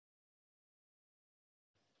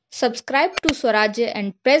Subscribe to Swarajya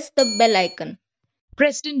and press the bell icon.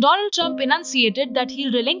 President Donald Trump enunciated that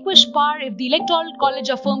he'll relinquish power if the Electoral College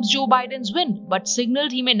affirms Joe Biden's win, but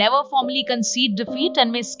signaled he may never formally concede defeat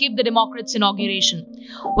and may skip the Democrats' inauguration.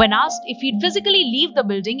 When asked if he'd physically leave the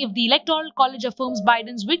building if the Electoral College affirms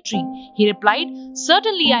Biden's victory, he replied,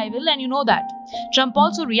 "Certainly I will, and you know that." Trump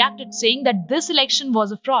also reacted, saying that this election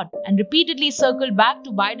was a fraud, and repeatedly circled back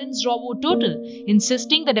to Biden's raw vote total,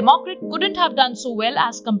 insisting the Democrat couldn't have done so well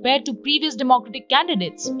as compared to previous Democratic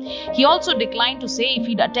candidates. He also declined to say if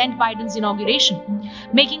he'd attend Biden's inauguration.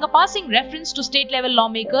 Making a passing reference to state-level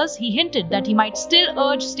lawmakers, he hinted that he might still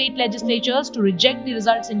urge state legislatures to reject the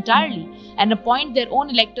results entirely and appoint their own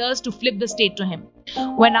electors to flip the state to him.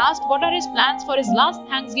 When asked what are his plans for his last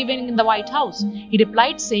Thanksgiving in the White House, he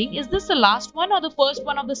replied saying, "Is this the last one or the first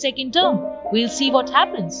one of the second term? We'll see what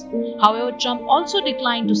happens." However, Trump also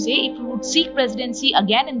declined to say if he would seek presidency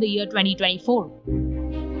again in the year 2024.